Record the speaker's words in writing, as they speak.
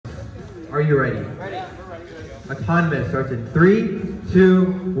Are you ready? Ready. Autonomous starts in 3, 2,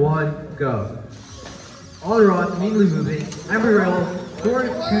 1, go. All the rods immediately moving, every rail towards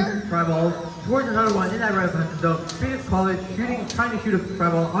 2 fry balls, towards another one in that red offensive zone. Phoenix College trying to shoot a fry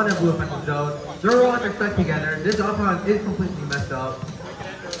ball on that blue offensive zone. Their rods are stuck together. This offense is completely messed up.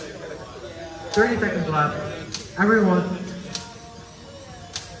 30 seconds left. Everyone.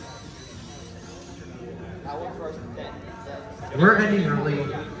 We're ending early.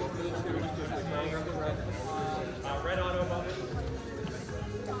 Red auto above it.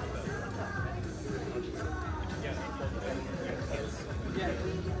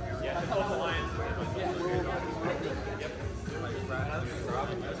 Yeah, it's both alliance.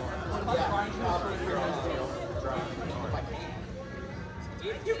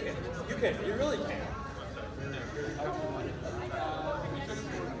 You can, you really can.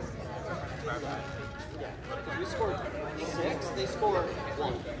 We scored 6, they scored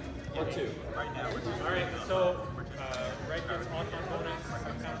 1 or 2. Right now. Alright, so Red gets all components,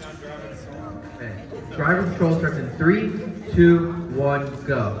 countdown drivers. Okay. Driver control starts in 3, 2, 1,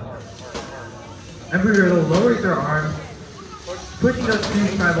 go. Every riddle lowers their arms, pushing those 2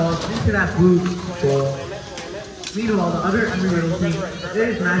 fry balls into that blue goal. Meanwhile, the other Embry Riddle team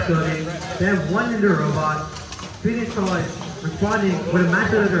is match loading. They have one in their robot. Phoenix College responding with a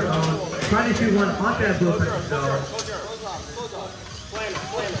match load of their own, trying to shoot one onto that blue offensive zone.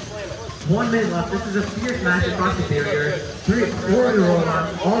 1 minute left. This is a fierce match across the barrier. 4 in the robot,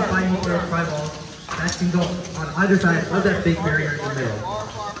 all fighting for their fry balls. That can go on either side of that fake barrier in the middle.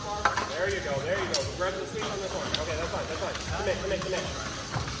 There you go, there you go. Grab the sleeve on this one. Okay, that's fine, that's fine. Commit.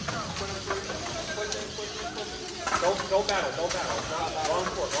 Don't battle. Wrong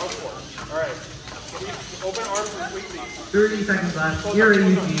court. Alright. Open arms and sweep these. 30 seconds left. Here at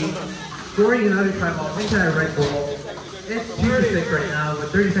UG, scoring another try ball into that red goal. It's 2-6 right now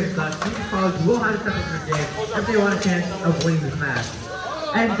with 30 seconds left. Phoenix College will have to step up their game if they want a chance of winning this match.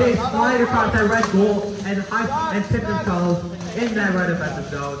 And they slide across that red goal and tip themselves in that red offensive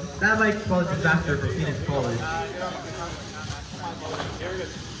zone. That might spell a disaster for Phoenix College.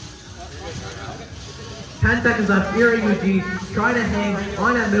 10 seconds left. Here at UG, trying to hang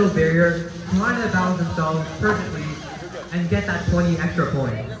on that middle barrier, trying to balance themselves perfectly and get that 20 extra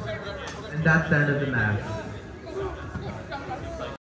points. And that's the end of the match.